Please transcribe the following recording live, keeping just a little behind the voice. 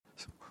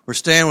We're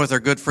staying with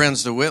our good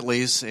friends, the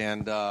Whitleys,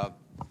 and I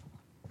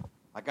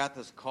got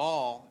this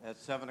call at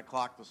 7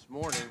 o'clock this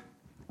morning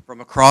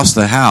from across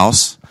the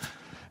house,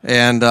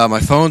 and my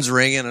phone's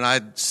ringing, and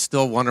I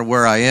still wonder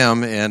where I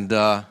am, and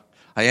I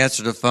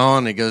answered the phone,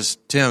 and he goes,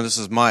 "Tim, this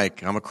is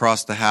Mike. I'm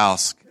across the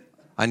house.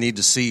 I need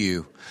to see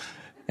you."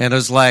 And it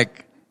was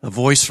like a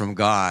voice from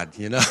God,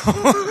 you know.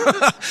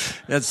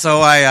 And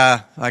so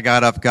I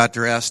got up, got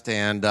dressed,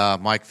 and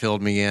Mike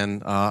filled me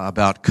in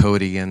about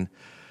Cody, and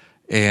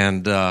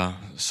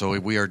so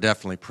we are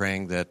definitely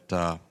praying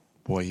that,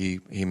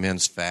 he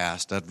mends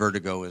fast. That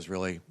vertigo is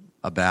really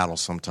a battle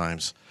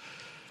sometimes.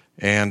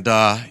 And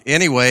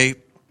anyway,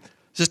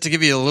 just to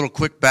give you a little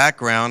quick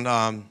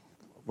background,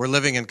 we're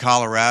living in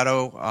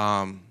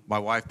Colorado. My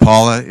wife,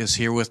 Paula, is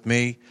here with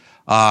me.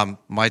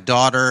 My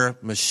daughter,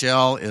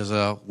 Michelle, is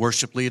a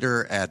worship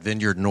leader at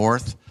Vineyard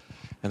North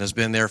and has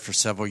been there for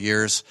several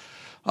years.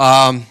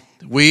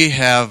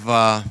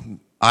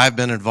 I've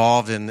been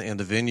involved in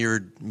the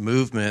Vineyard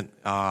movement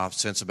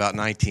since about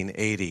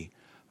 1980,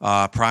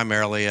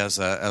 primarily as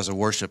a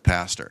worship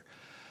pastor.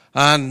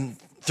 And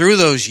through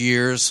those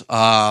years,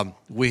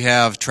 we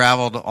have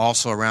traveled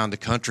also around the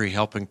country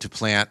helping to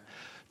plant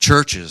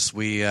churches.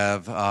 We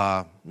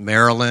have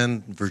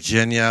Maryland,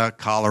 Virginia,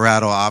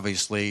 Colorado,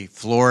 obviously,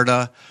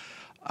 Florida,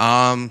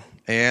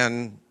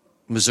 and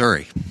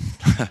Missouri.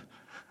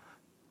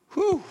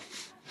 Whew.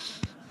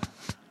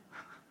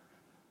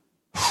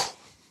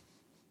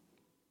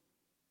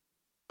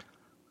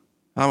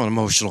 I'm an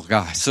emotional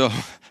guy, so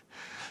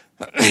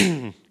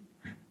and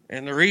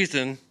the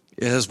reason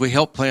is we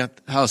helped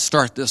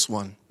start this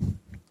one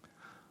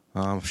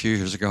a few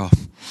years ago.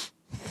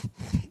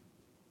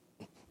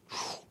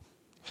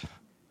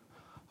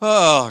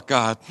 Oh,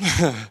 God.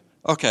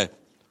 Okay,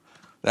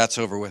 that's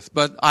over with.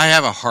 But I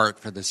have a heart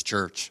for this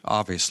church,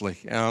 obviously,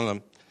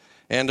 and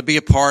to be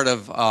a part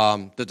of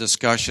the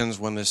discussions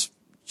when this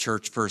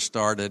church first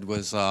started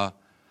was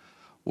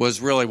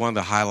really one of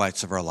the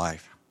highlights of our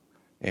life.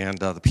 And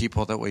the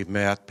people that we've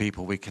met,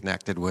 people we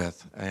connected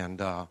with.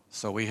 And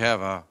so we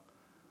have a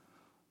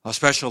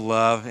special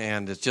love,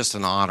 and it's just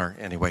an honor,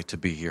 anyway, to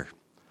be here.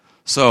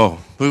 So,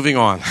 moving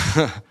on.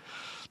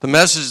 The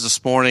message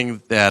this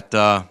morning that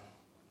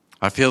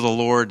I feel the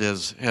Lord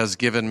has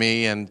given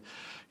me, and,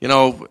 you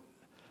know,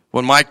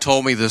 when Mike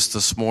told me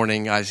this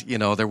morning,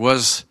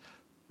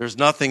 there's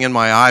nothing in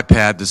my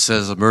iPad that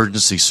says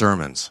emergency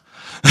sermons.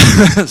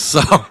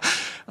 So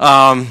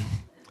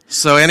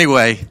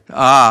anyway,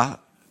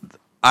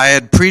 I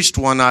had preached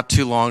one not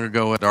too long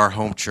ago at our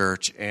home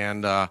church,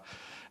 and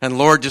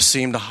Lord just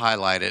seemed to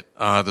highlight it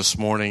this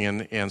morning,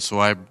 and so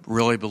I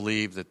really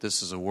believe that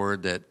this is a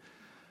word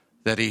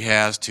that He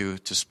has to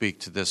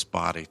speak to this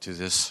body, to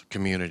this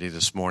community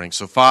this morning.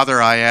 So,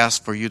 Father, I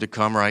ask for you to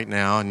come right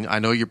now, and I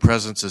know your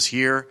presence is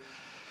here.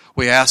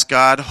 We ask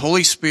God,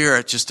 Holy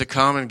Spirit, just to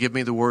come and give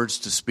me the words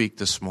to speak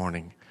this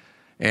morning,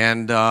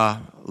 and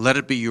let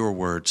it be your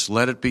words,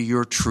 let it be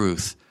your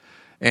truth,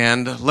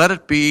 and let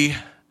it be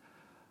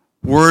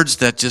words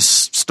that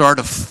just start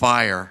a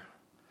fire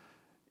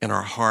in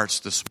our hearts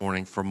this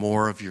morning for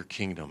more of your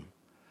kingdom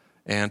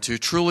and to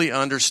truly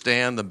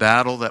understand the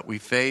battle that we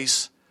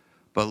face,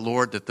 but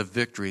Lord, that the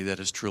victory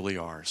that is truly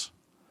ours.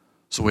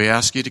 So we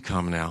ask you to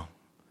come now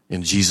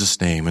in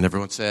Jesus' name. And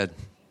everyone said,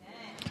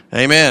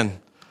 Amen.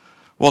 Amen.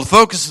 Well, the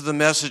focus of the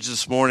message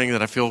this morning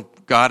that I feel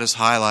God has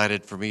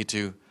highlighted for me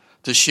to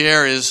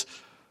share is,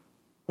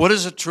 what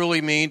does it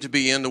truly mean to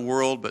be in the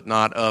world but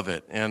not of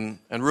it? And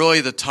really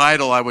the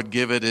title I would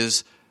give it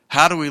is,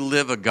 how do we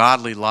live a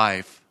godly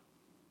life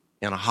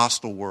in a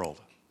hostile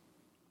world?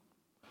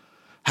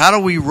 How do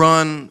we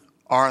run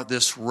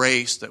this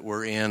race that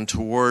we're in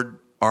toward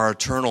our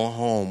eternal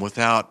home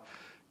without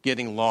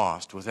getting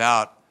lost,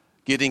 without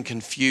getting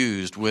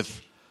confused,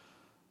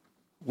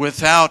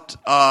 without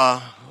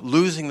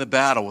losing the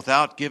battle,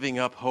 without giving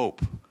up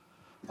hope?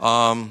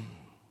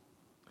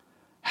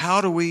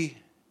 How do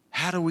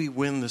we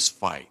win this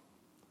fight?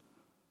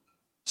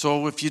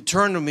 So if you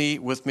turn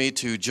with me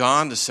to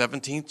John, the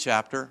 17th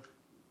chapter,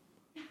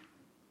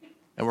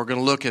 and we're going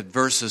to look at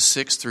verses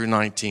 6 through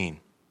 19.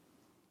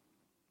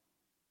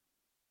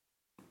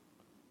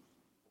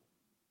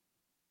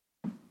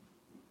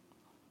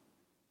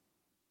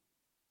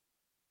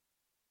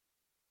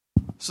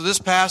 So this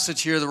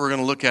passage here that we're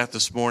going to look at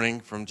this morning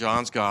from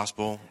John's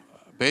Gospel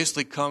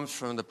basically comes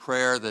from the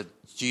prayer that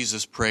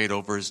Jesus prayed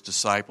over his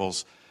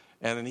disciples.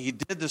 And he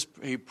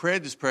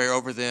prayed this prayer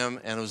over them,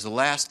 and it was the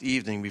last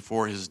evening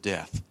before his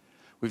death.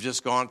 We've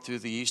just gone through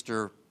the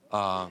Easter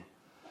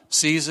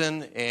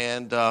season,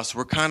 and so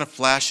we're kind of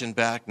flashing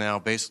back now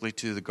basically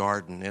to the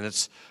garden. And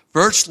it's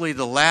virtually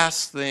the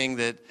last thing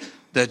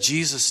that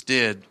Jesus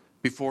did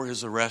before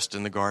his arrest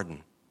in the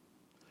garden.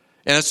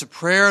 And it's a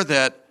prayer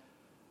that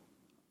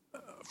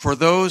for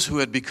those who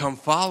had become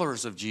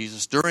followers of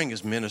Jesus during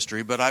his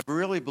ministry, but I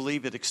really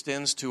believe it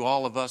extends to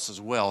all of us as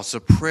well. It's a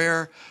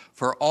prayer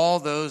for all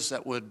those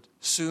that would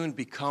soon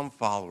become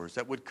followers,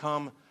 that would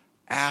come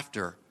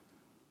after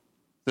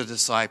the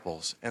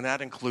disciples, and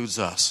that includes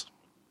us.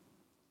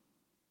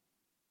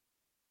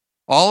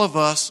 All of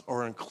us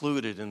are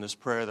included in this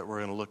prayer that we're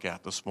going to look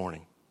at this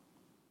morning.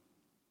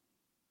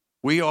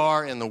 We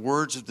are, in the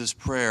words of this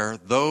prayer,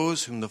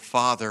 those whom the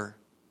Father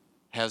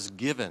has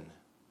given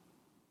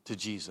to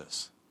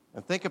Jesus.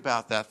 And think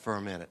about that for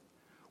a minute.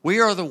 We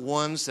are the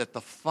ones that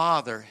the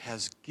Father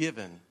has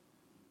given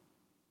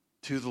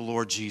to the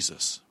Lord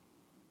Jesus.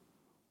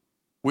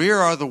 We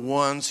are the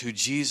ones who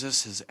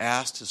Jesus has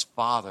asked his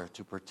Father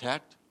to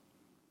protect.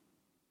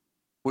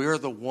 We are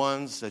the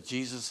ones that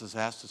Jesus has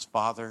asked his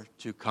Father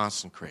to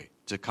consecrate.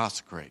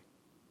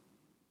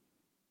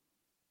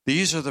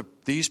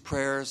 These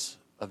prayers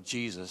of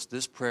Jesus,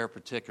 this prayer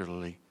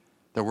particularly,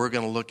 that we're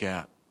going to look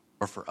at,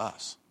 are for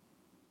us.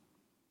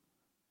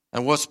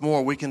 And what's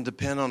more, we can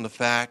depend on the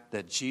fact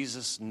that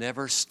Jesus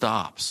never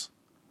stops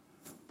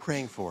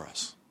praying for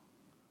us.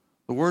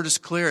 The word is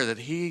clear that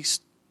he's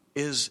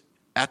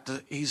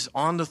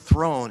on the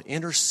throne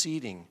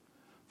interceding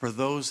for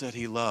those that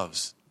he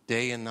loves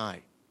day and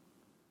night.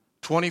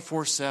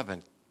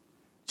 24/7,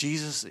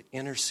 Jesus is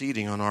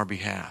interceding on our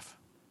behalf.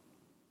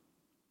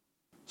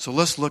 So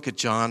let's look at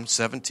John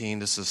 17.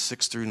 This is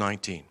 6 through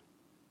 19.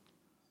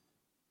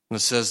 And it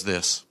says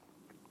this: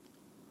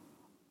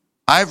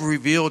 I've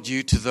revealed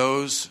you to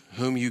those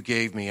whom you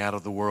gave me out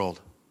of the world,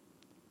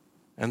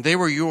 and they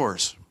were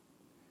yours.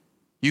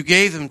 You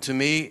gave them to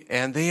me,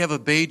 and they have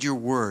obeyed your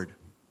word.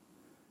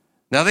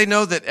 Now they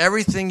know that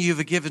everything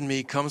you've given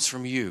me comes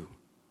from you.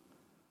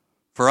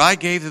 For I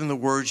gave them the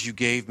words you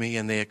gave me,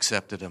 and they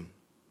accepted them.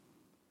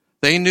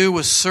 They knew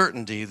with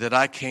certainty that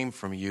I came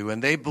from you,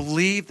 and they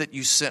believed that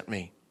you sent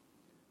me.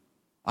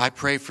 I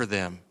pray for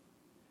them,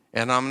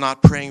 and I'm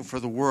not praying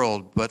for the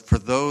world, but for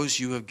those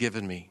you have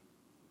given me,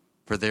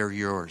 for they're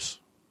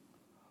yours.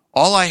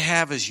 All I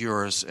have is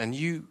yours,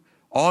 and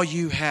all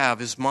you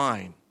have is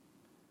mine.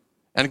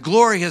 And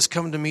glory has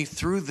come to me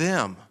through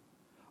them.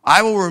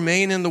 I will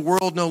remain in the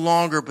world no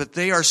longer, but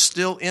they are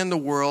still in the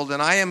world,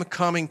 and I am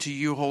coming to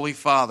you, Holy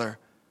Father.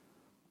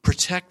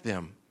 Protect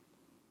them.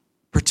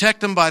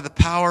 Protect them by the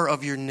power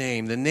of your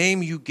name, the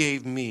name you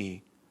gave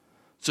me,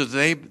 so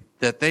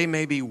that they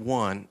may be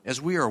one as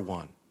we are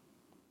one.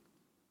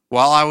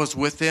 While I was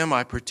with them,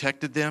 I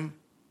protected them.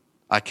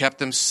 I kept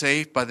them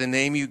safe by the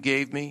name you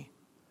gave me.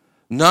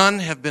 None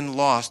have been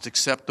lost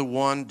except the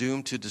one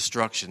doomed to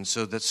destruction,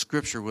 so that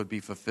Scripture would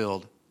be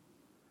fulfilled.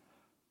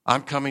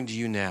 I'm coming to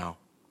you now,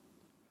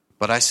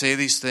 but I say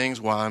these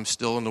things while I'm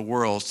still in the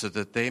world, so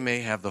that they may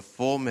have the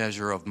full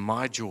measure of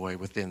my joy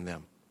within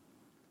them.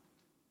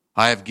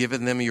 I have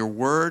given them your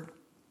word,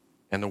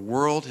 and the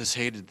world has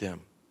hated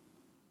them,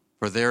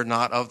 for they're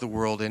not of the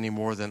world any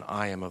more than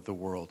I am of the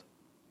world.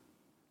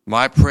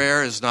 My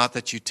prayer is not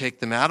that you take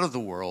them out of the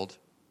world,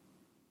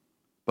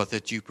 but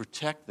that you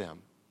protect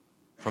them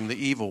from the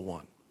evil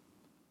one.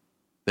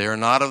 They are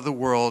not of the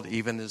world,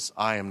 even as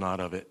I am not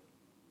of it.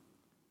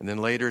 And then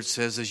later it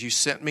says, as you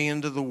sent me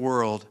into the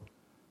world,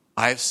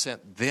 I have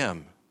sent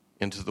them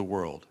into the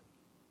world.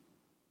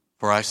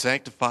 For I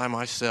sanctify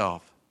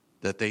myself,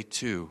 that they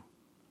too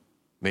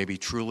may be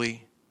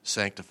truly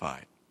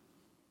sanctified.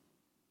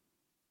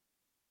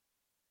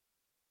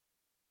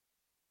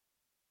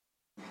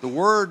 The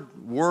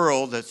word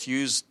world that's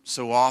used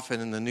so often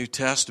in the New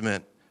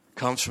Testament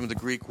comes from the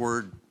Greek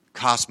word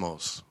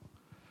cosmos.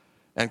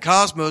 And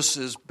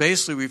cosmos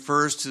basically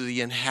refers to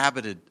the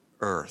inhabited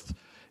earth.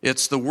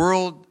 It's the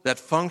world that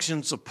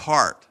functions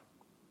apart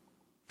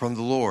from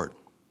the Lord.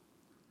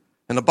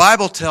 And the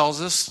Bible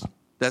tells us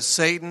that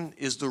Satan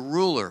is the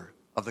ruler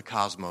of the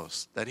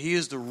cosmos, that he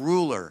is the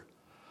ruler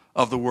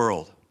of the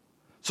world.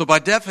 So by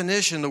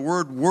definition, the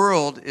word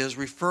world is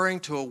referring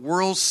to a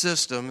world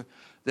system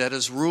that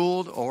is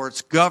ruled or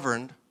it's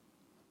governed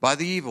by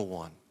the evil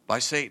one, by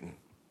Satan.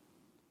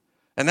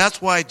 And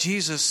that's why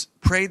Jesus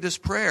prayed this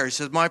prayer. He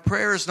said, my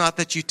prayer is not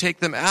that you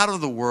take them out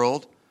of the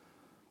world,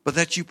 but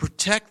that you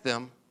protect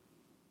them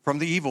from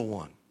the evil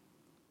one.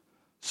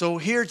 So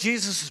here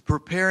Jesus is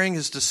preparing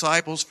his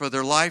disciples for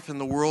their life in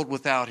the world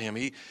without him.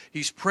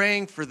 He's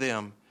praying for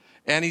them,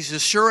 and he's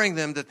assuring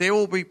them that they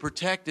will be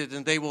protected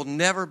and they will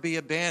never be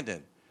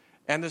abandoned.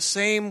 And the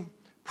same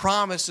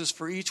promise is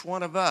for each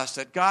one of us,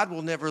 that God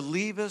will never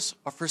leave us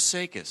or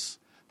forsake us,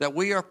 that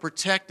we are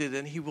protected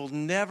and he will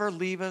never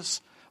leave us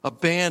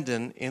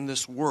abandoned in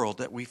this world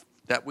that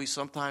we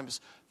sometimes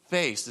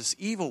face, this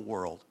evil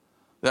world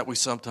that we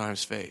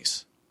sometimes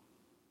face.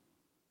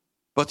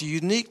 But the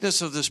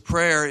uniqueness of this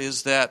prayer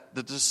is that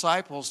the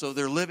disciples, though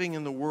they're living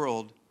in the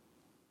world,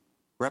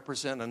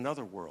 represent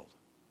another world.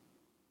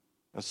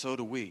 And so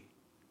do we.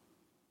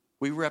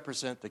 We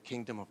represent the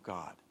kingdom of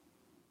God.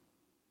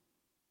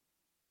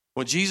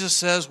 When Jesus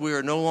says we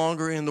are no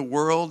longer in the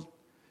world,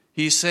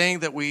 he's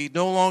saying that we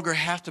no longer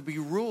have to be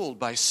ruled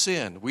by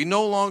sin. We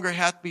no longer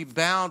have to be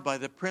bound by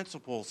the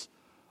principles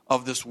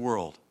of this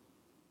world.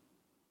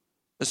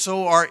 And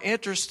so our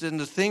interest in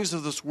the things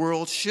of this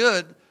world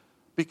should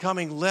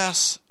becoming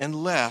less and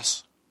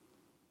less,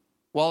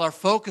 while our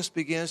focus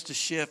begins to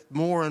shift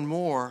more and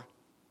more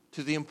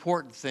to the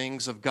important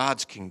things of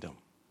God's kingdom.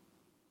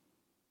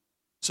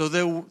 So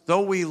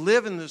though we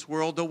live in this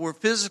world, though we're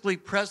physically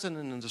present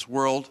in this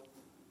world,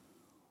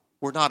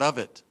 we're not of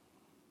it.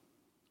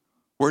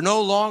 We're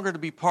no longer to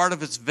be part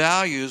of its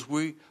values.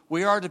 We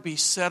are to be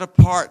set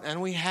apart,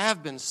 and we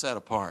have been set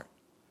apart.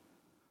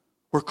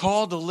 We're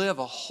called to live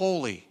a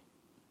holy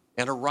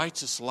and a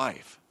righteous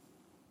life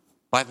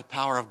by the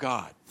power of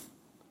God.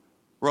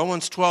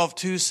 Romans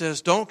 12:2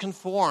 says, don't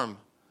conform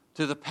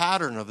to the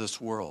pattern of this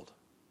world.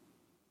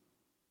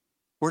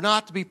 We're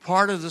not to be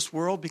part of this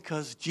world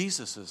because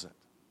Jesus isn't.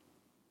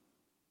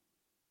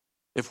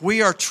 If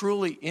we are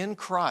truly in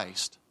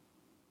Christ,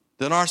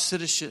 then our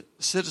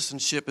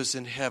citizenship is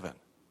in heaven,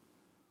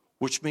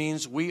 which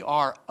means we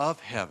are of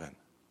heaven.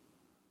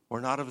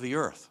 We're not of the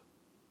earth.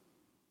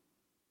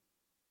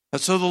 And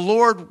so the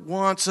Lord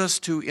wants us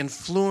to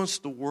influence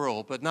the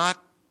world, but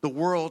not the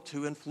world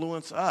to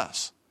influence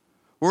us.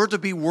 We're to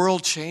be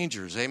world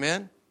changers,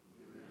 amen?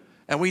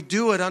 And we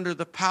do it under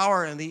the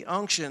power and the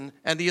unction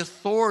and the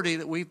authority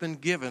that we've been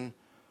given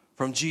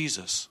from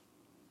Jesus.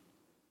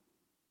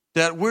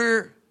 That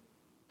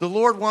the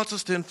Lord wants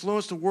us to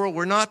influence the world.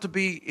 We're not to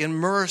be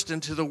immersed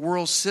into the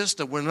world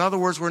system. In other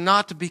words, we're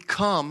not to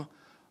become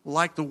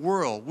like the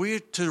world. We're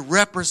to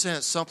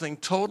represent something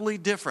totally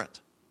different.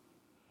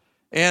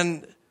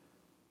 And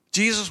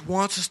Jesus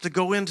wants us to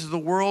go into the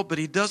world, but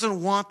he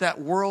doesn't want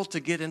that world to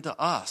get into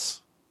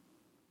us.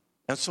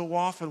 And so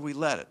often we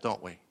let it,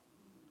 don't we?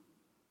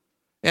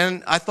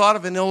 And I thought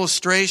of an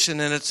illustration,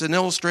 and it's an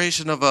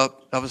illustration of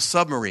a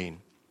submarine.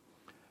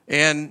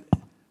 And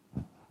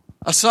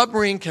a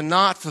submarine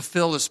cannot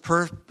fulfill its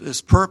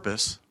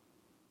purpose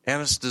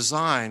and its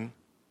design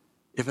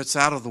if it's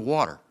out of the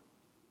water.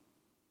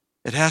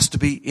 It has to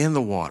be in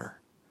the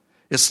water.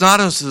 It's not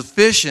as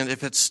efficient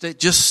if it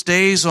just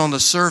stays on the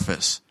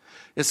surface.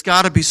 It's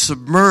got to be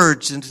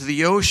submerged into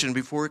the ocean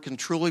before it can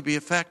truly be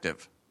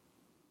effective.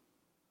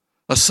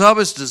 A sub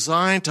is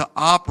designed to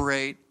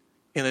operate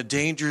in a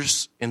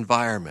dangerous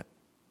environment.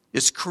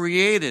 It's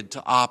created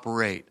to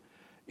operate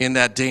in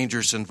that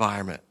dangerous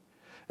environment.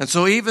 And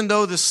so even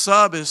though the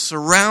sub is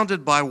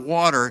surrounded by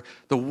water,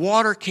 the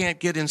water can't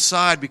get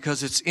inside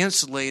because it's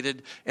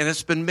insulated and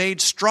it's been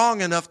made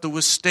strong enough to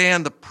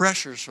withstand the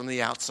pressures from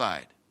the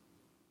outside.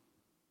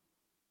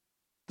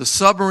 The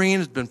submarine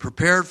has been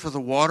prepared for the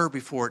water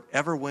before it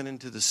ever went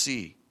into the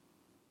sea.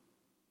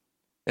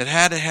 It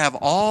had to have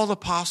all the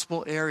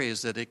possible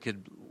areas that it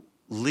could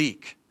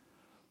leak,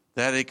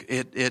 that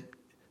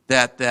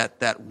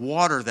that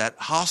water, that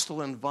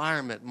hostile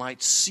environment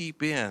might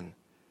seep in.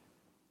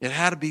 It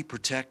had to be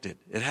protected.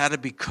 It had to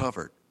be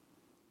covered.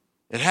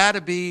 It had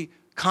to be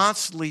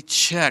constantly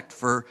checked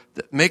for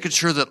making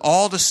sure that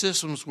all the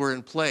systems were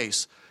in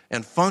place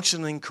and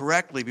functioning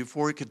correctly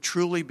before it could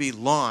truly be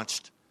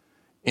launched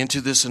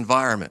into this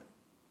environment.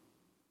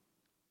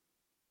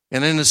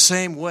 And in the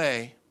same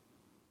way,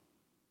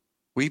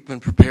 we've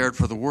been prepared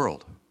for the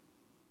world.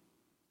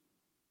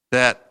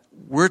 That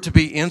we're to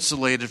be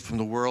insulated from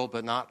the world,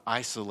 but not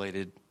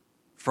isolated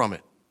from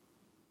it.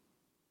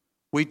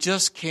 We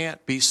just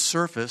can't be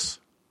surface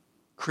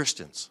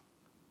Christians.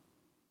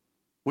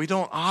 We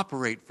don't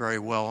operate very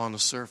well on the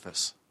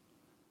surface.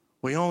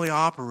 We only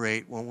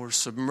operate when we're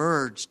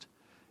submerged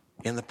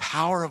in the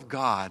power of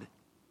God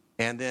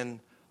and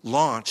then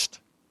launched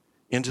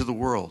into the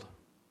world.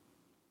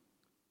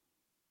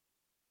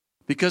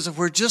 Because if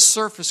we're just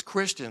surface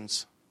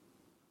Christians,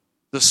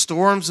 the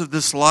storms of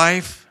this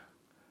life,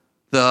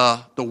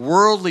 the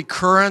worldly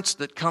currents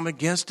that come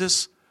against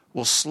us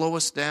will slow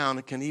us down.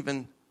 It can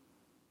even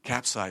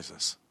capsize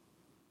us.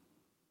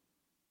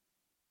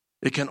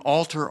 It can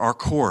alter our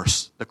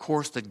course, the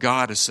course that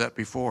God has set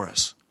before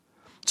us.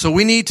 So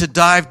we need to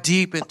dive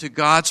deep into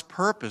God's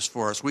purpose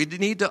for us. We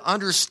need to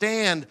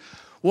understand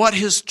what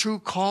His true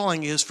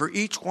calling is for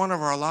each one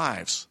of our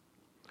lives.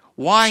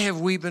 Why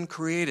have we been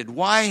created?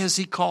 Why has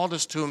He called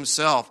us to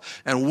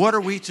Himself? And what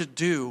are we to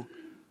do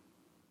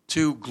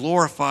to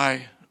glorify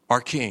our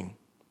King?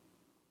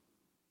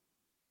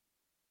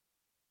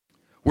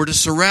 We're to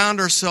surround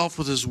ourselves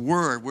with His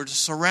Word. We're to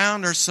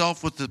surround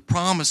ourselves with the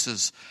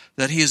promises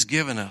that He has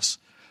given us.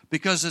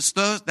 Because it's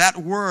that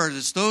Word,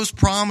 it's those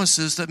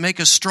promises that make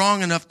us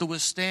strong enough to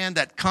withstand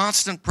that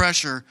constant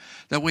pressure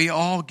that we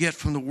all get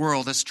from the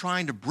world that's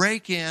trying to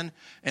break in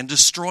and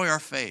destroy our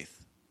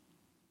faith.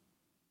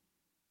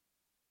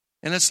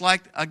 And it's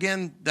like,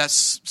 again, that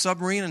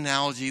submarine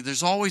analogy,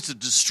 there's always a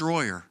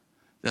destroyer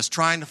that's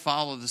trying to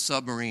follow the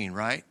submarine,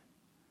 right?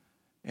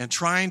 And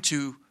trying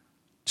to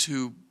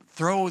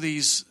throw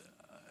these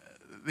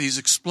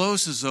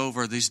explosives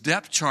over, these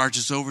depth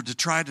charges over to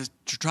try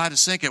to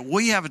sink it.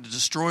 We have a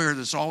destroyer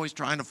that's always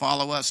trying to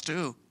follow us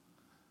too.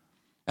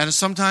 And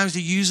sometimes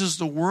he uses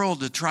the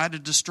world to try to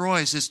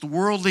destroy us. It's the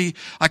worldly,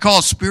 I call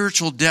it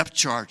spiritual depth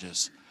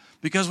charges.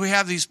 Because we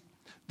have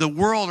the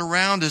world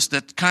around us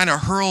that kind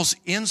of hurls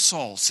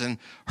insults and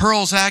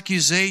hurls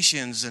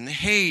accusations and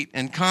hate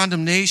and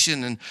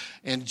condemnation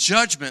and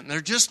judgment. And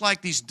they're just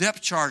like these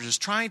depth charges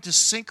trying to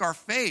sink our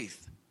faith.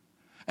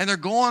 And they're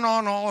going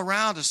on all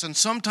around us, and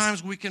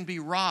sometimes we can be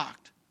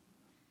rocked.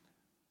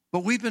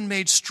 But we've been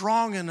made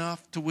strong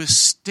enough to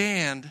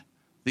withstand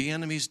the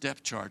enemy's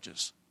depth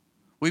charges.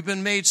 We've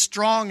been made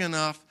strong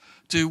enough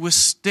to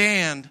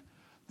withstand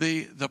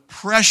the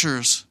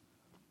pressures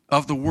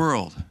of the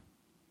world.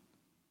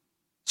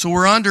 So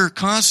we're under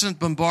constant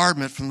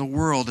bombardment from the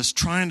world that's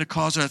trying to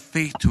cause our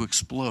faith to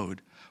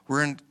explode.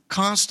 We're in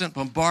constant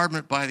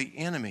bombardment by the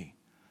enemy.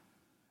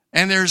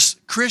 And there's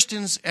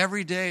Christians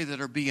every day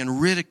that are being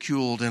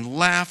ridiculed and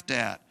laughed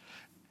at,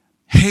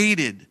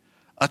 hated,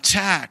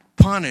 attacked,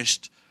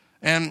 punished,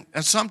 and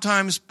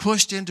sometimes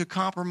pushed into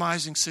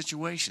compromising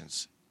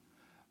situations.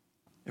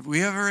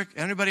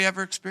 Anybody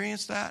ever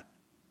experienced that?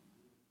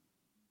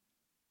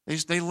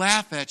 They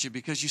laugh at you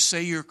because you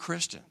say you're a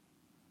Christian.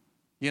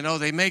 You know,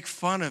 they make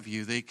fun of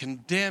you. They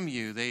condemn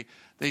you.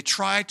 They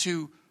try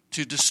to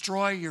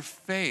destroy your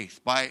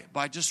faith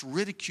by just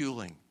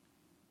ridiculing.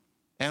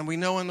 And we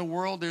know in the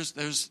world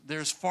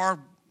there's far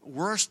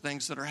worse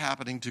things that are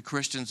happening to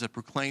Christians that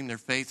proclaim their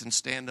faith and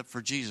stand up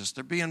for Jesus.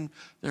 They're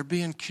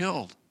being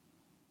killed.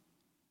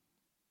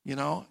 You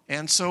know,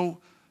 and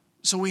so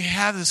we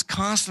have this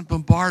constant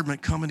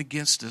bombardment coming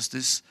against us,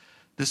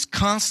 this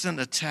constant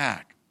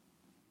attack.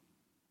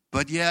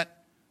 But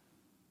yet,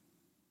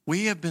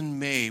 we have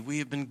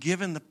been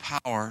given the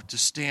power to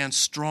stand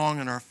strong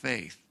in our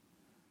faith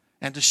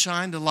and to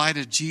shine the light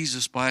of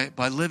Jesus by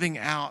living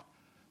out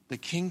the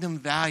kingdom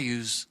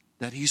values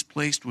that he's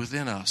placed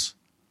within us.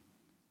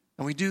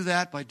 And we do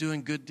that by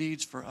doing good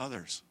deeds for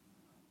others,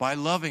 by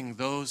loving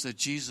those that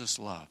Jesus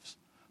loves,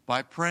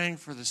 by praying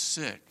for the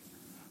sick,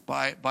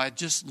 by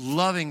just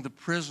loving the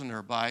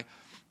prisoner, by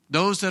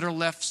those that are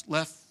left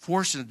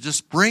fortunate,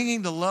 just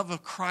bringing the love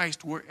of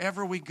Christ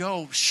wherever we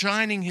go,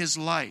 shining his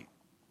light.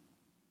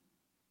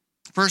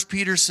 1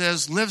 Peter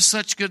says, live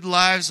such good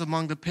lives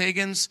among the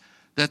pagans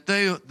that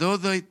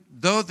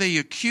though they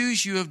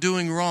accuse you of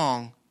doing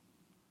wrong,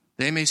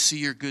 they may see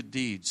your good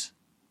deeds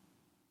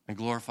and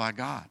glorify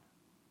God.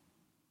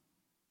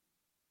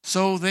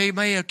 So they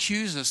may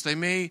accuse us. They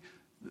may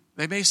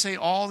say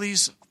all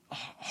these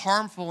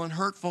harmful and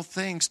hurtful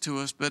things to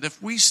us, but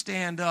if we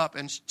stand up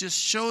and just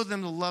show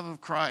them the love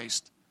of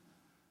Christ,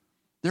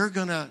 they're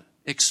going to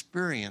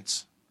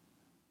experience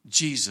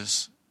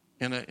Jesus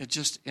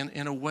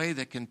in a way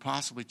that can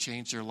possibly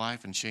change their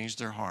life and change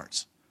their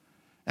hearts.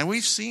 And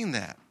we've seen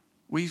that.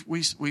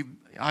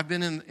 I've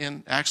been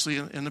in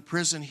the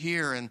prison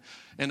here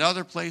and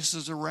other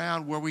places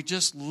around where we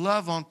just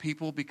love on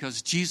people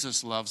because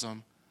Jesus loves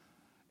them,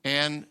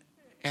 and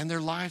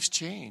their lives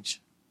change.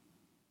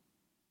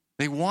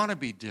 They want to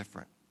be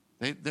different.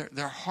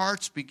 Their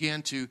hearts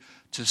begin to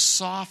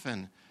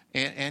soften,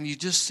 and you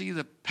just see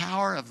the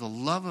power of the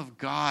love of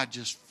God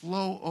just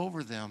flow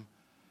over them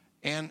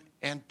and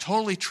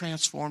totally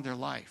transform their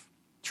life,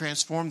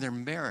 transform their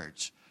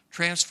marriage,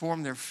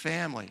 transform their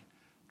family,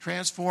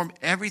 transform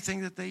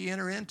everything that they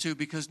enter into,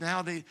 because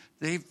now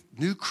they've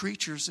new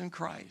creatures in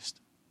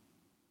Christ.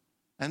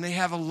 And they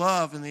have a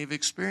love, and they've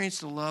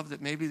experienced a love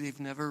that maybe they've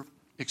never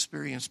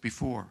experienced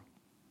before.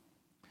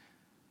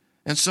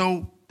 And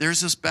so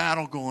there's this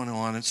battle going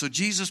on. And so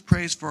Jesus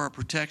prays for our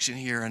protection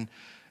here.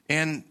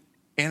 And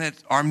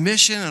our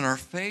mission and our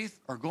faith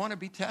are going to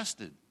be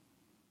tested.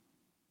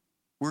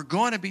 We're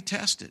going to be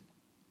tested.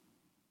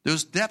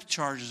 Those depth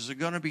charges are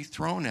going to be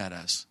thrown at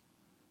us.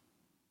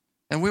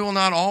 And we will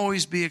not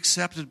always be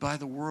accepted by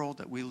the world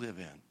that we live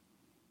in.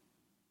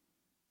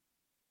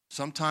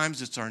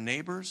 Sometimes it's our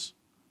neighbors.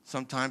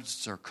 Sometimes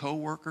it's our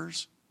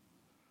co-workers.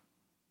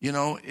 You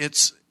know,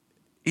 it's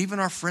even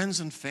our friends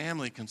and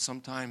family can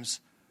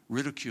sometimes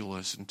ridicule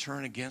us and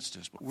turn against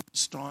us. But we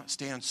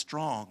stand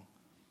strong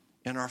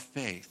in our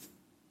faith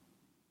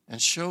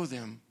and show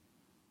them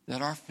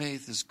that our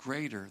faith is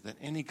greater than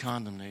any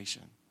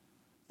condemnation.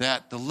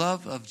 That the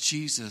love of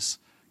Jesus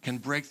can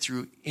break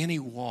through any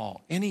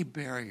wall, any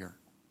barrier,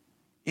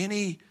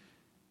 any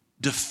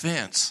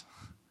defense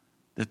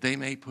that they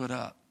may put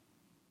up.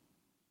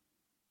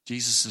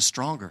 Jesus is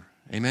stronger.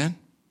 Amen?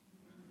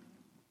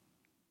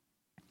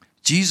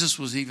 Jesus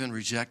was even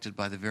rejected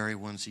by the very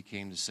ones he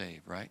came to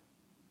save, right?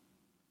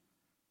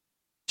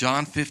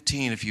 John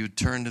 15, if you would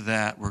turn to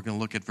that, we're going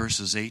to look at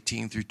verses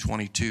 18 through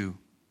 22,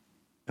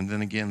 and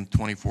then again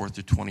 24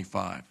 through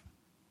 25.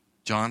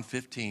 John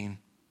 15,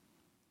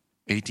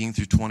 18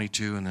 through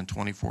 22, and then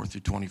 24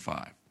 through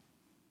 25.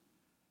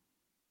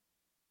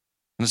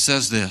 And it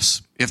says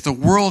this, if the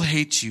world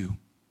hates you,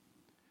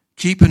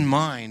 keep in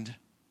mind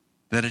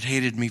that it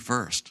hated me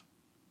first.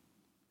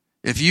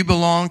 If you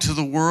belong to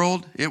the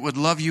world, it would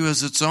love you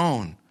as its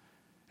own.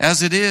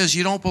 As it is,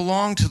 you don't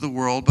belong to the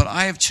world, but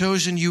I have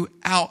chosen you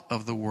out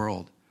of the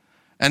world.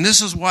 And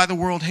this is why the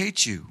world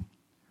hates you.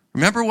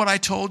 Remember what I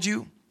told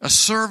you? A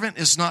servant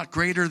is not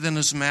greater than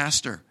his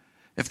master.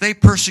 If they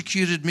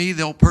persecuted me,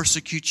 they'll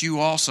persecute you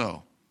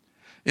also.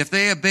 If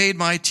they obeyed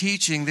my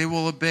teaching, they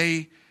will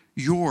obey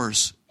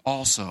yours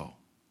also.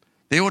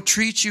 They will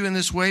treat you in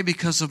this way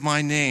because of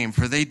my name,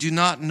 for they do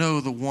not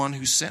know the one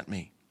who sent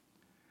me.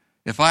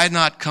 If I had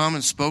not come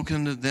and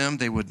spoken to them,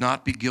 they would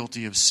not be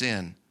guilty of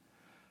sin.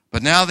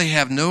 But now they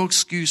have no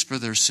excuse for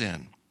their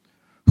sin.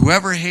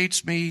 Whoever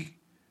hates me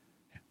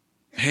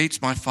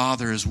hates my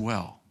Father as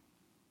well.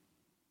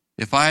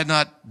 If I had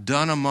not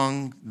done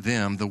among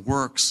them the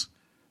works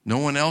no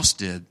one else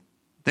did,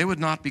 they would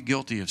not be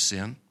guilty of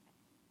sin.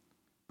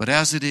 But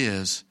as it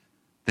is,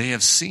 they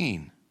have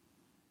seen,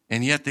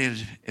 and yet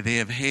they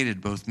have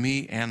hated both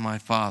me and my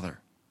Father.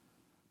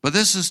 But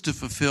this is to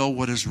fulfill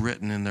what is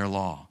written in their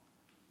law,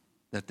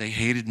 that they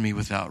hated me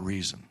without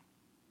reason.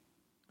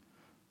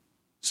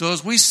 So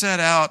as we set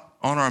out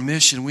on our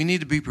mission, we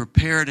need to be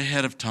prepared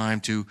ahead of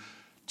time to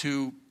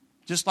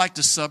just like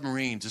the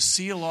submarine, to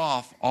seal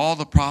off all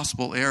the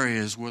possible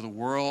areas where the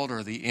world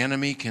or the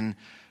enemy can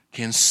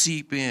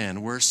seep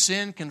in, where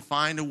sin can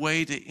find a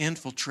way to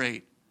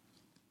infiltrate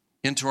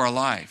into our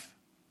life.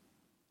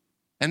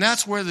 And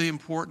that's where the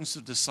importance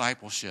of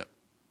discipleship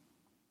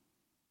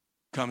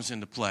comes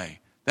into play.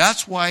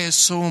 That's why it's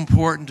so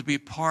important to be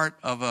part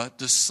of a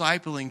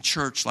discipling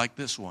church like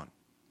this one.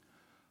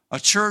 A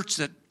church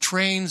that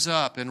trains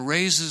up and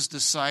raises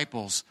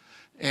disciples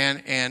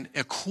and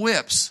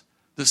equips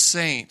the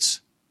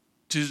saints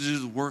to do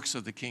the works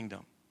of the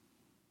kingdom.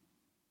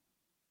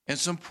 And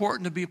it's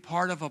important to be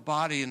part of a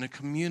body and a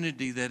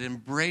community that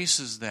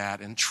embraces that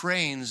and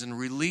trains and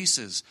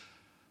releases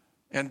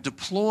and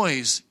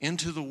deploys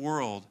into the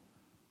world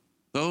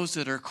those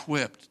that are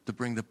equipped to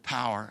bring the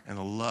power and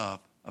the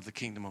love of the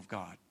kingdom of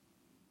God.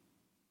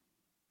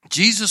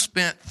 Jesus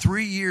spent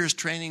 3 years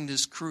training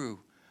this crew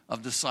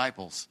of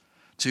disciples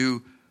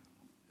to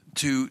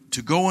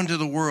go into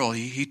the world.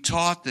 He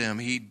taught them,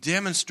 he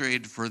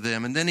demonstrated for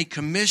them, and then he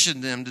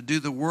commissioned them to do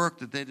the work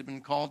that they'd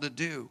been called to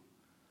do.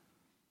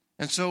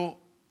 And so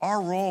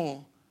our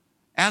role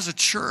as a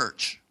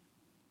church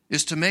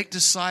is to make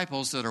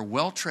disciples that are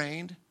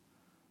well-trained,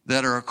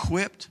 that are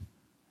equipped,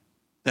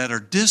 that are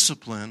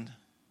disciplined,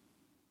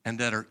 and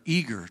that are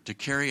eager to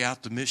carry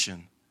out the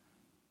mission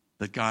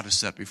that God has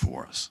set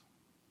before us.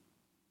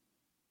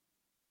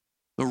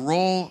 The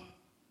role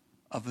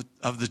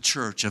of the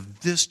church, of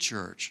this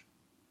church,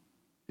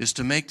 is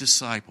to make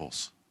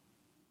disciples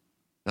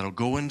that'll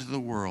go into the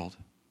world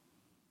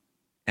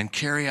and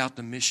carry out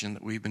the mission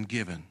that we've been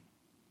given.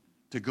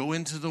 To go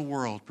into the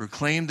world,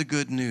 proclaim the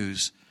good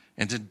news,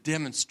 and to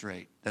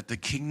demonstrate that the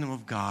kingdom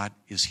of God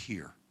is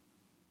here.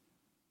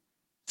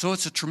 So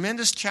it's a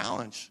tremendous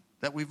challenge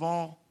that we've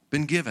all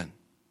been given.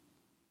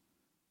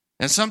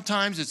 And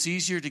sometimes it's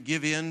easier to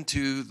give in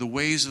to the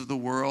ways of the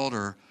world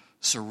or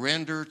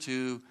surrender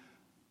to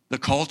the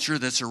culture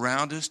that's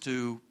around us,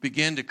 to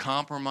begin to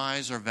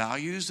compromise our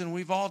values, and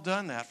we've all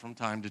done that from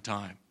time to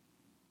time.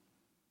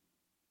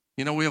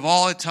 You know, we have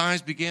all at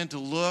times began to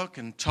look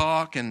and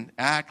talk and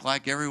act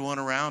like everyone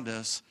around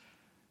us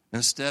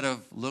instead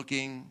of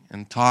looking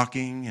and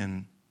talking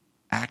and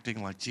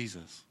acting like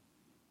Jesus.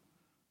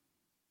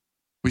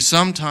 We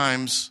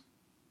sometimes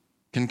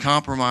can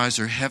compromise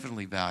our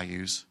heavenly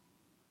values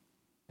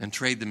and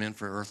trade them in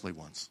for earthly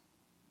ones.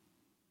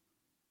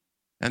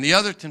 And the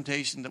other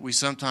temptation that we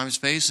sometimes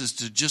face is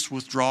to just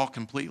withdraw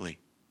completely.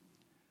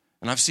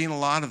 And I've seen a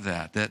lot of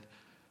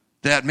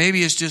that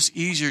maybe it's just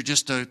easier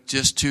just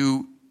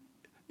to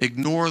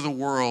ignore the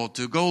world,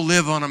 to go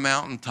live on a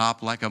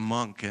mountaintop like a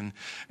monk and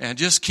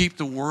just keep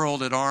the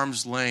world at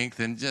arm's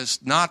length and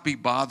just not be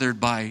bothered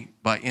by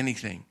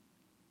anything.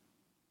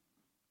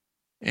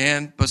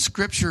 But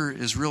Scripture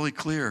is really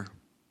clear.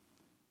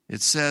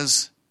 It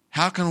says,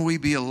 how can we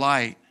be a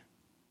light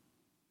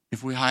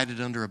if we hide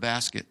it under a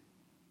basket?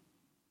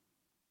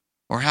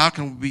 Or how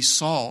can we be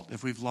salt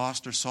if we've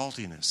lost our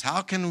saltiness?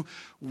 How can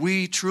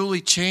we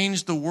truly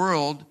change the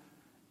world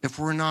if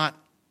we're not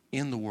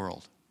in the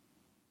world?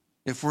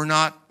 If we're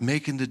not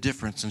making the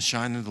difference and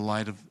shining the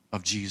light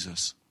of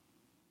Jesus?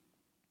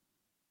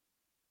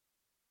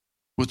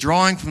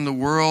 Withdrawing from the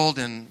world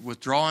and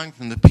withdrawing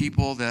from the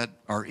people that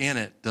are in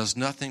it does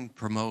nothing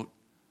promote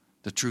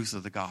the truth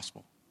of the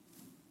gospel.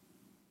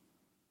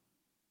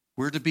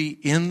 We're to be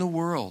in the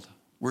world.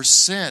 We're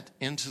sent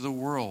into the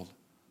world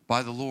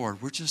by the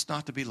Lord. We're just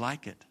not to be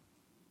like it.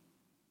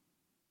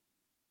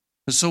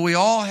 And so we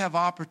all have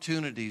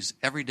opportunities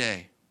every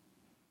day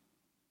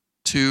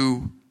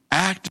to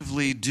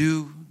actively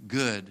do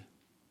good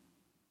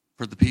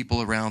for the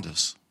people around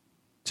us,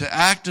 to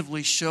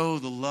actively show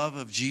the love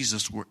of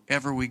Jesus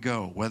wherever we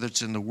go, whether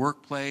it's in the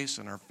workplace,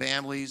 in our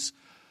families,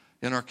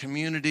 in our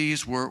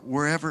communities,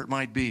 wherever it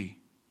might be.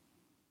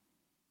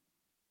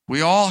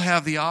 We all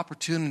have the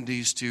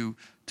opportunities to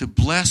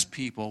bless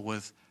people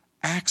with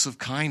acts of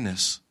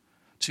kindness,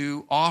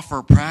 to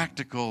offer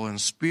practical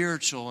and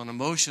spiritual and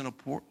emotional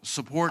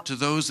support to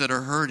those that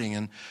are hurting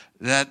and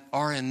that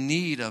are in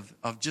need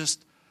of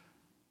just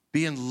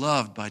being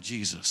loved by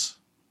Jesus.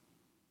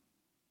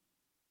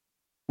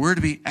 We're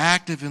to be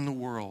active in the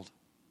world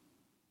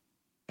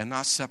and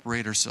not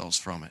separate ourselves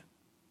from it.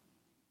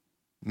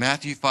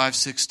 Matthew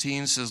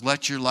 5:16 says,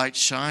 "Let your light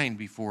shine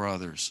before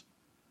others,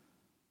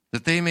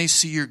 that they may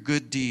see your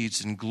good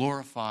deeds and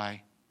glorify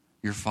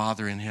your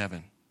Father in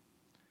heaven."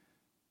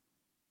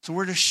 So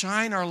we're to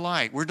shine our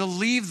light. We're to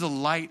leave the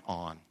light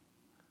on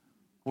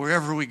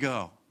wherever we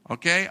go.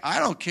 Okay? I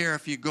don't care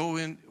if you go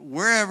in,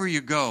 wherever you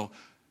go,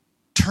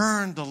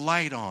 turn the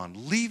light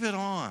on. Leave it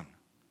on.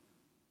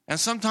 And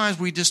sometimes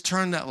we just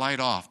turn that light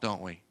off,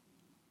 don't we?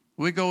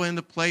 We go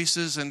into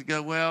places and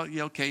go, well,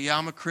 yeah,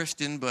 I'm a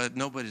Christian, but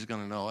nobody's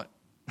going to know it.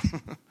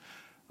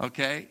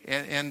 Okay?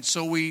 And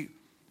so we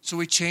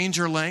change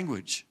our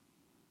language.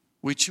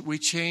 We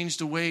change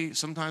the way,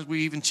 sometimes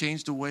we even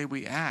change the way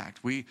we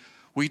act. We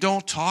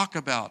don't talk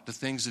about the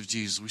things of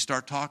Jesus. We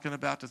start talking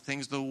about the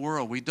things of the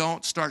world. We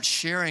don't start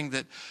sharing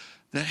that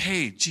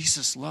hey,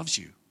 Jesus loves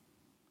you.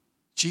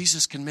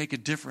 Jesus can make a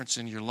difference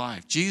in your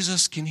life.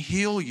 Jesus can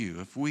heal you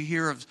if we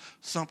hear of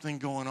something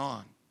going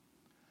on.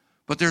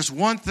 But there's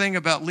one thing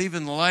about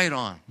leaving the light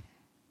on.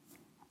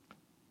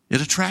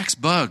 It attracts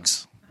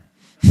bugs.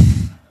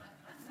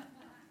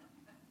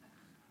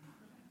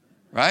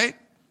 Right?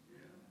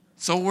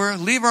 So we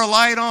leave our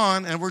light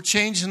on and we're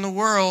changing the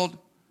world,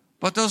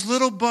 but those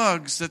little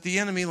bugs that the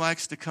enemy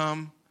likes to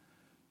come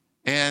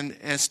and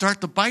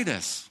start to bite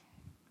us.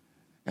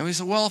 And we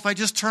say, well, if I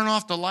just turn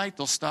off the light,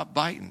 they'll stop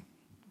biting.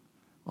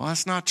 Well,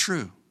 that's not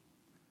true.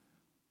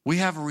 We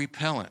have a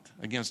repellent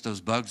against those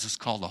bugs. It's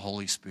called the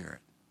Holy Spirit.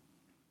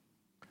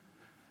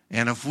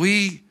 And if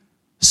we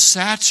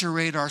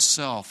saturate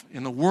ourselves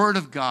in the Word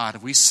of God,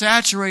 if we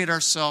saturate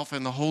ourselves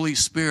in the Holy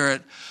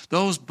Spirit,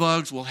 those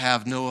bugs will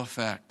have no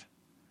effect.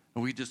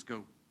 And we just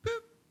go, boop,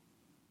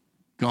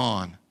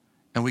 gone.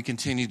 And we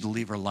continue to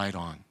leave our light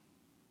on.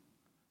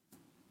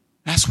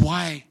 That's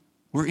why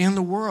we're in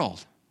the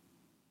world.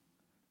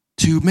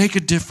 To make a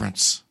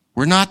difference.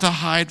 We're not to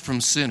hide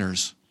from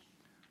sinners.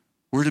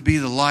 We're to be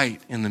the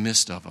light in the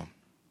midst of them.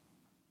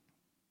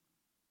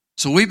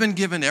 So we've been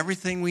given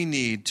everything we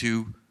need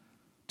to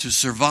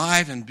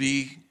survive and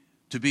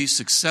to be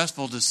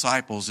successful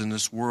disciples in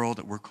this world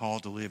that we're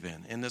called to live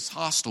in this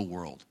hostile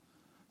world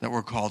that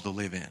we're called to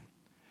live in.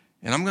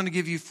 And I'm going to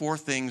give you 4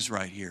 things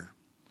right here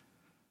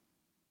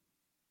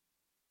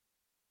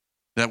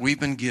that we've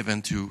been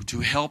given to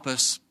help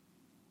us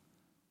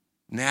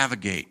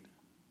navigate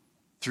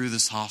through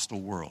this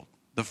hostile world.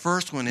 The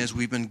first one is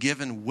we've been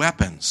given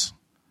weapons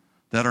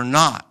that are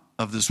not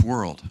of this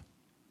world.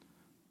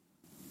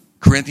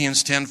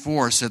 Corinthians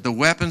 10:4 said, the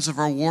weapons of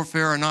our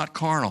warfare are not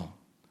carnal.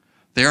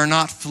 They are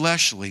not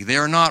fleshly. They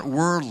are not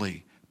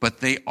worldly, but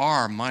they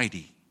are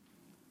mighty.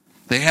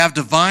 They have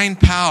divine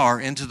power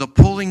into the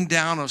pulling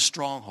down of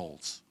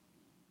strongholds.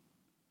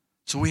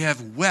 So we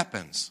have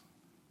weapons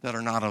that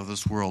are not of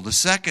this world. The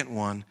second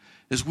one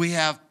is we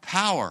have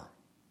power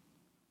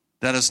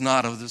that is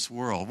not of this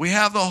world. We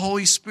have the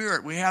Holy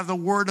Spirit. We have the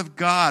Word of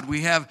God.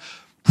 We have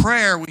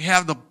prayer. We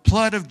have the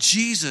blood of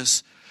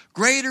Jesus.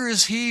 Greater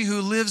is He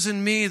who lives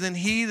in me than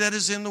he that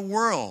is in the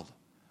world.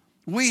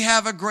 We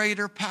have a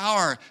greater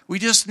power. We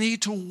just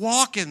need to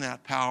walk in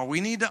that power.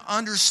 We need to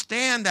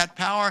understand that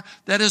power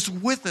that is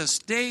with us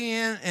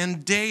day in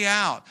and day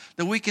out.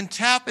 That we can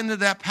tap into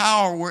that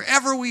power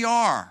wherever we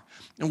are.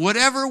 And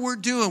whatever we're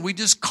doing, we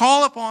just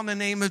call upon the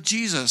name of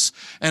Jesus.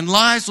 And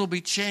lives will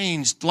be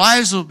changed.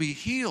 Lives will be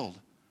healed.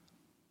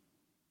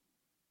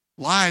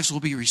 Lives will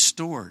be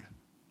restored.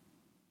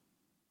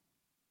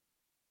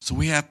 So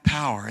we have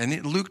power. And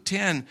in Luke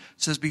 10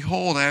 says,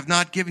 behold, I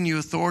have given you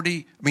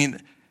authority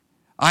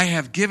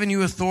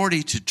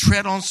to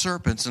tread on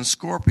serpents and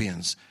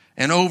scorpions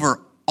and over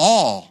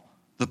all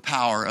the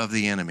power of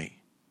the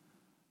enemy.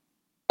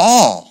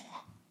 All,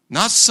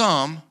 not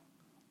some,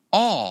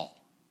 all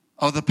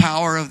of the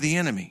power of the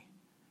enemy.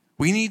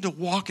 We need to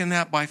walk in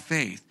that by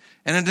faith.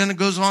 And then it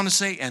goes on to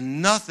say,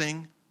 and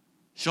nothing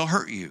shall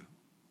hurt you.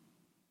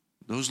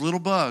 Those little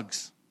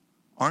bugs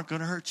aren't going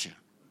to hurt you.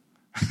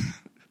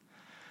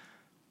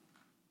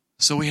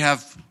 So we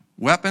have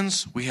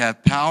weapons, we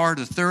have power.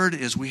 The third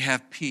is we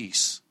have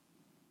peace.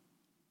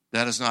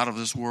 That is not of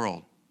this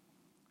world.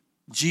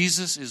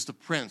 Jesus is the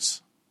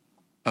Prince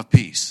of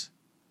Peace.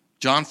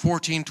 John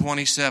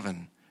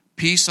 14:27.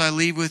 Peace I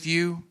leave with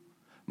you,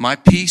 my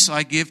peace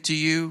I give to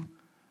you.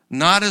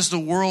 Not as the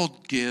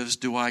world gives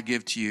do I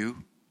give to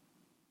you.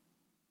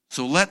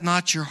 So let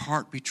not your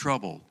heart be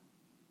troubled,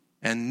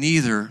 and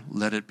neither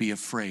let it be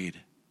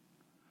afraid.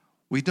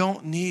 We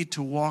don't need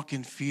to walk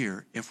in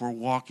fear if we're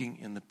walking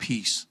in the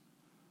peace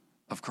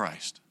of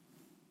Christ.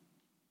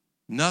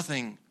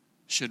 Nothing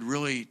should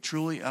really,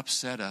 truly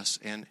upset us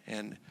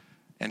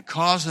and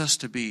cause us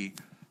to be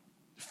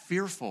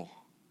fearful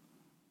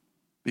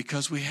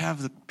because we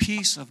have the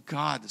peace of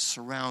God that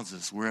surrounds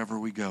us wherever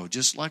we go.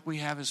 Just like we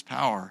have His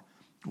power,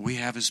 we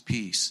have His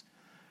peace.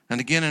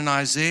 And again in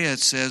Isaiah it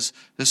says,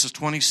 this is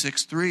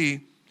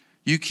 26:3,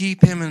 you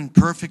keep him in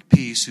perfect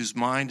peace whose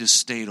mind is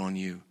stayed on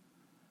you,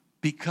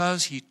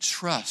 because he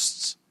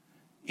trusts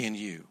in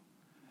you.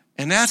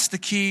 And that's the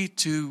key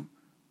to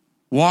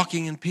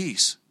walking in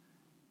peace,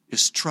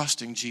 is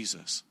trusting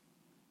Jesus.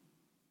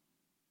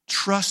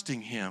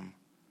 Trusting Him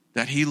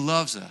that He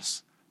loves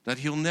us, that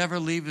He'll never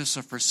leave us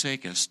or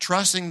forsake us.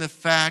 Trusting the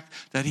fact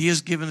that He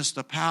has given us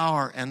the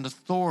power and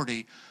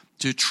authority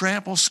to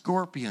trample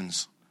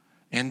scorpions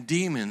and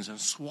demons and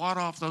swat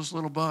off those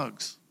little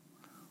bugs.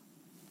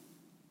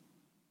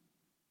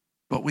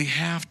 But we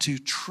have to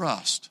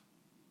trust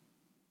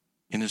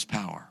in His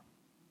power.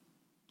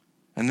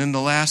 And then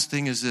the last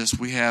thing is this: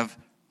 we have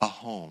a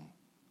home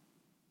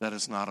that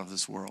is not of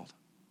this world.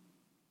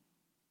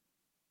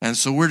 And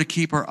so we're to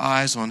keep our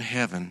eyes on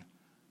heaven,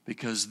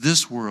 because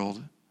this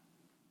world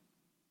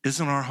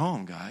isn't our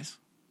home, guys.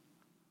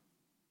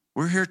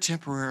 We're here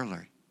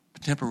temporarily.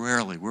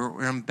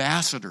 We're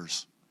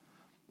ambassadors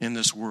in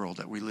this world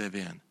that we live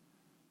in.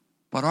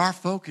 But our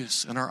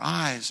focus and our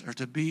eyes are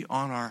to be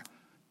on our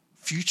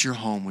future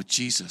home with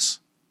Jesus,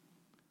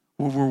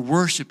 where we're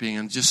worshiping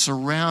and just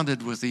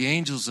surrounded with the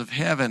angels of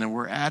heaven, and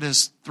we're at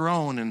his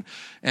throne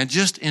and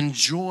just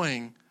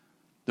enjoying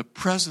the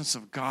presence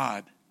of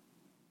God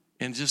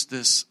in just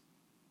this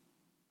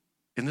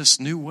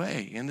new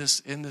way, in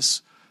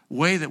this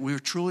way that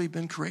we've truly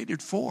been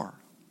created for.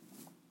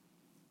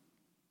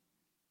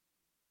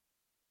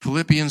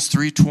 Philippians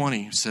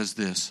 3:20 says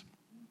this,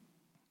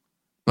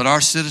 "But our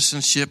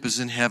citizenship is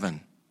in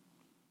heaven,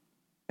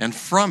 and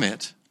from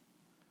it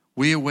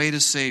we await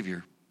a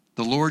Savior,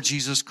 the Lord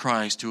Jesus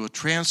Christ, who will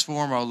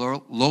transform our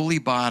lowly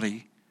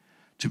body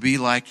to be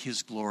like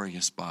his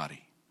glorious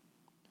body.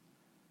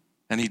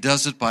 And he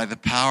does it by the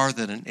power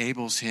that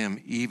enables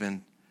him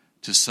even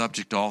to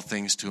subject all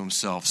things to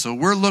himself." So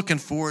we're looking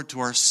forward to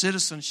our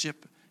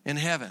citizenship in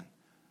heaven.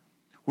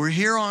 We're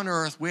here on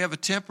earth. We have a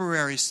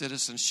temporary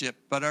citizenship,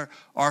 but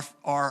our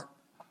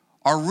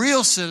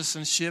real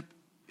citizenship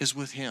is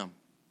with him.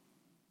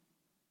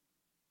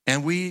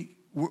 And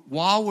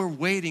while we're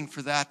waiting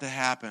for that to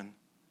happen,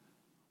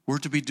 we're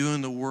to be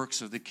doing the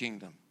works of the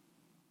kingdom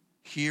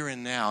here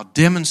and now,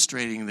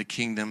 demonstrating the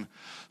kingdom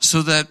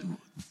so that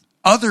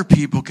other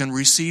people can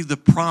receive the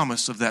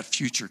promise of that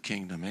future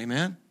kingdom.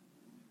 Amen?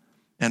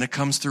 And it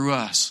comes through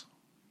us.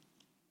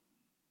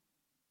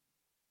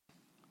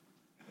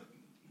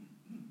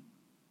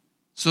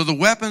 So the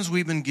weapons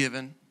we've been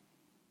given,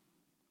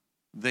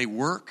 they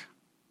work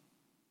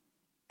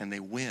and they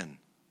win.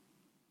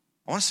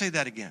 I want to say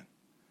that again.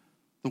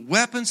 The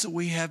weapons that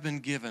we have been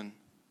given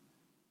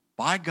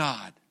by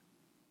God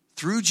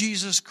through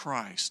Jesus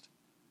Christ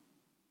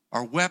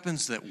are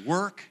weapons that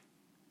work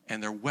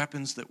and they're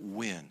weapons that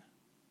win.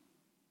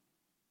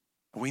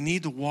 We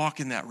need to walk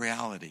in that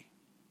reality.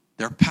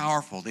 They're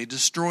powerful. They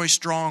destroy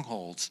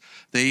strongholds.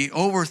 They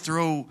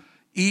overthrow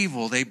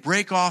evil. They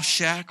break off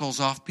shackles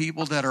off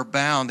people that are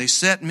bound. They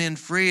set men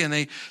free, and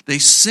they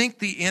sink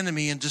the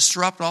enemy and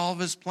disrupt all of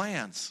his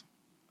plans.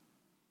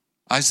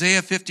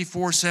 Isaiah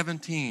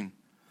 54:17.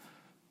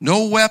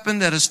 "No weapon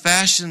that is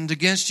fashioned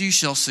against you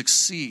shall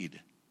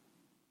succeed."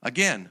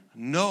 Again,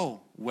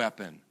 no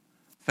weapon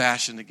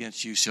fashioned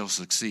against you shall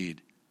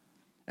succeed.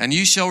 "And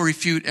you shall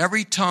refute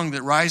every tongue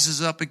that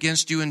rises up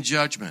against you in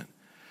judgment.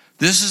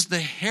 This is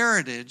the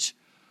heritage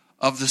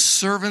of the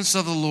servants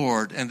of the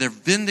Lord, and their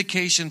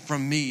vindication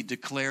from me,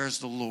 declares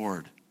the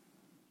Lord."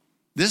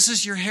 This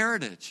is your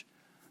heritage.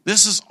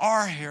 This is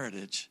our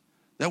heritage,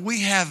 that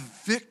we have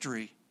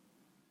victory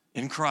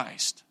in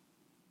Christ.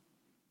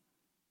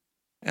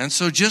 And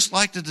so just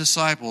like the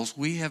disciples,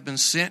 we have been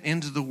sent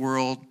into the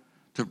world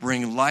to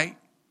bring light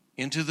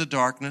into the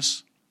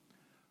darkness.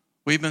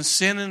 We've been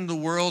sent into the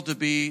world to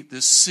be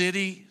the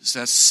city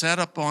that's set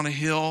up on a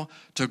hill,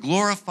 to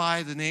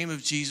glorify the name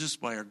of Jesus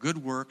by our good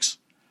works,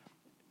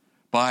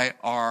 by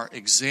our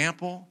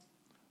example,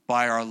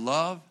 by our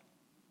love,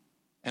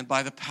 and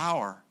by the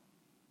power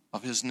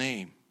of his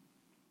name.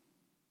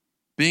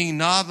 Being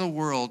not of the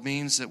world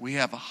means that we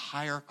have a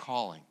higher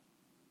calling.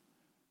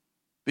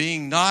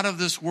 Being not of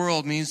this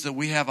world means that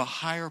we have a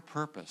higher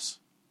purpose.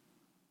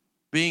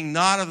 Being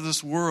not of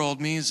this world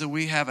means that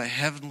we have a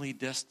heavenly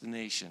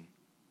destination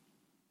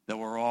that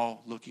we're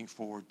all looking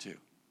forward to.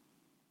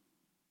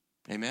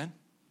 Amen?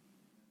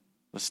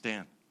 Let's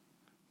stand.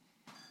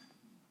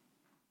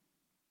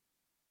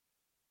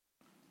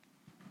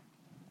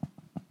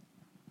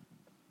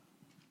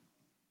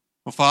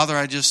 Well, Father,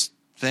 I just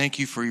thank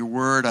you for your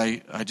word.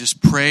 I just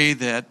pray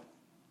that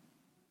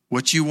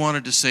what you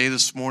wanted to say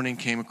this morning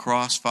came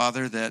across,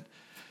 Father, that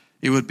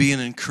it would be an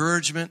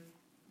encouragement,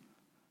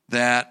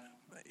 that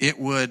it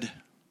would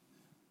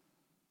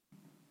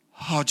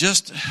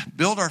just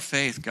build our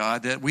faith,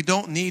 God, that we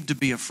don't need to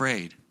be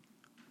afraid.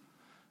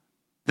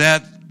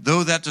 That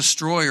though that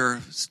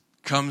destroyer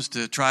comes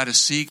to try to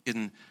seek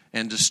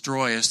and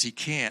destroy us, he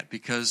can't,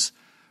 because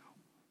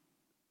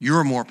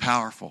you're more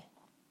powerful.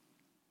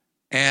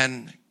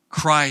 And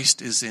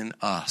Christ is in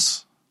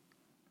us.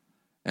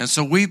 And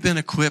so we've been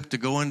equipped to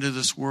go into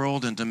this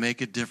world and to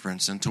make a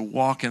difference and to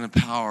walk in the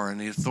power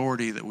and the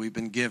authority that we've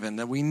been given,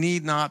 that we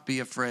need not be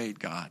afraid,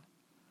 God.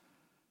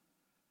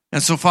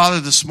 And so,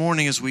 Father, this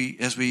morning as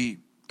we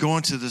go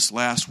into this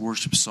last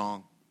worship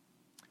song,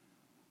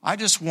 I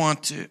just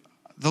want to,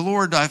 the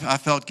Lord, I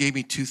felt, gave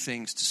me two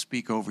things to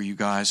speak over you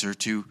guys, or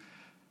to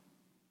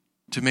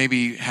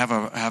maybe have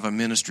a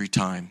ministry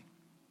time.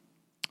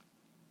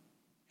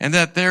 And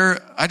that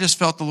I just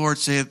felt the Lord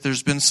say that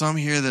there's been some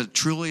here that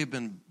truly have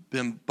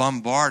been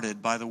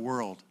bombarded by the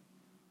world,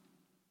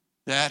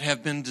 that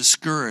have been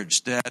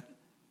discouraged, that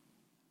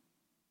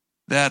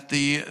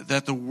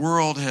the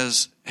world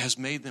has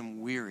made them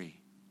weary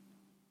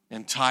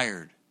and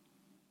tired,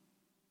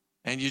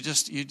 and you're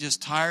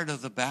just tired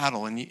of the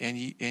battle, and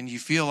you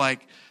feel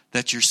like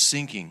that you're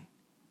sinking,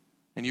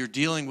 and you're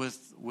dealing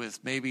with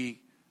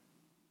maybe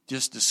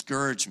just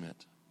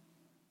discouragement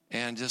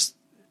and just,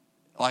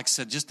 like I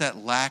said, just that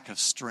lack of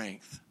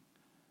strength.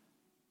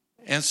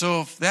 And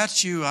so if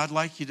that's you, I'd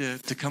like you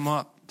to come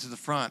up to the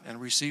front and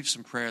receive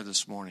some prayer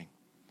this morning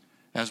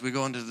as we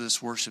go into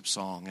this worship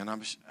song. And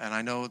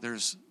I know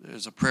there's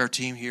a prayer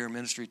team here, a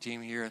ministry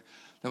team here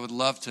that would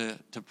love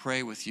to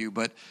pray with you.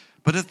 But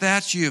if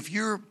that's you, if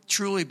you're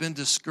truly been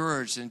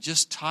discouraged and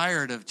just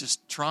tired of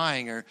just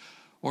trying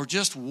or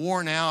just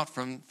worn out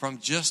from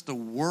just the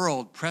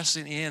world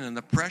pressing in and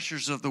the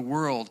pressures of the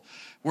world,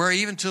 where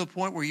even to the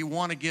point where you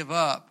want to give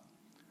up,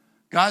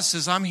 God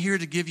says, I'm here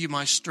to give you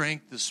my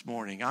strength this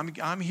morning.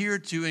 I'm here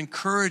to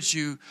encourage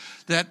you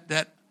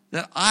that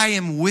I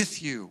am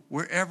with you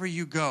wherever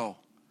you go.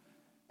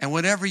 And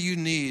whatever you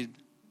need,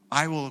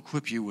 I will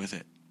equip you with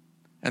it.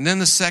 And then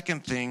the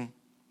second thing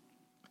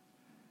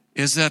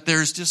is that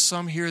there's just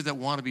some here that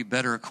want to be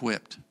better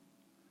equipped.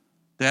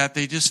 That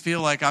they just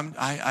feel like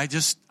I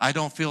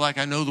don't feel like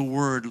I know the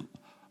word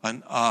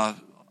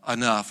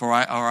enough, or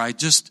I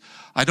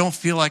don't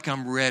feel like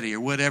I'm ready,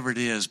 or whatever it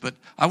is. But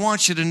I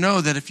want you to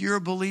know that if you're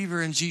a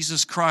believer in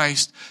Jesus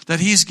Christ, that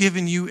He's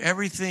given you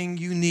everything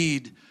you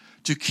need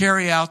to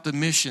carry out the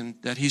mission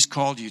that He's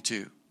called you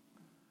to.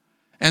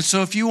 And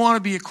so if you want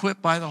to be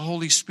equipped by the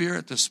Holy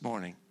Spirit this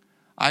morning,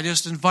 I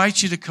just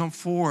invite you to come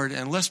forward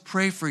and let's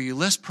pray for you.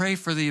 Let's pray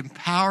for the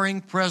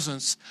empowering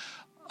presence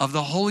of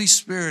the Holy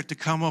Spirit to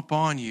come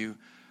upon you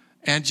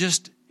and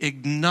just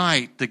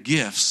ignite the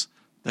gifts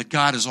that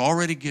God has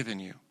already given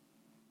you.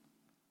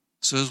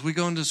 So as we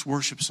go into this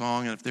worship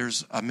song, and if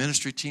there's a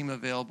ministry team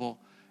available,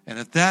 and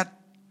if that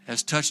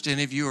has touched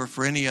any of you or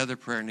for any other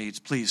prayer needs,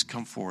 please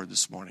come forward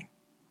this morning.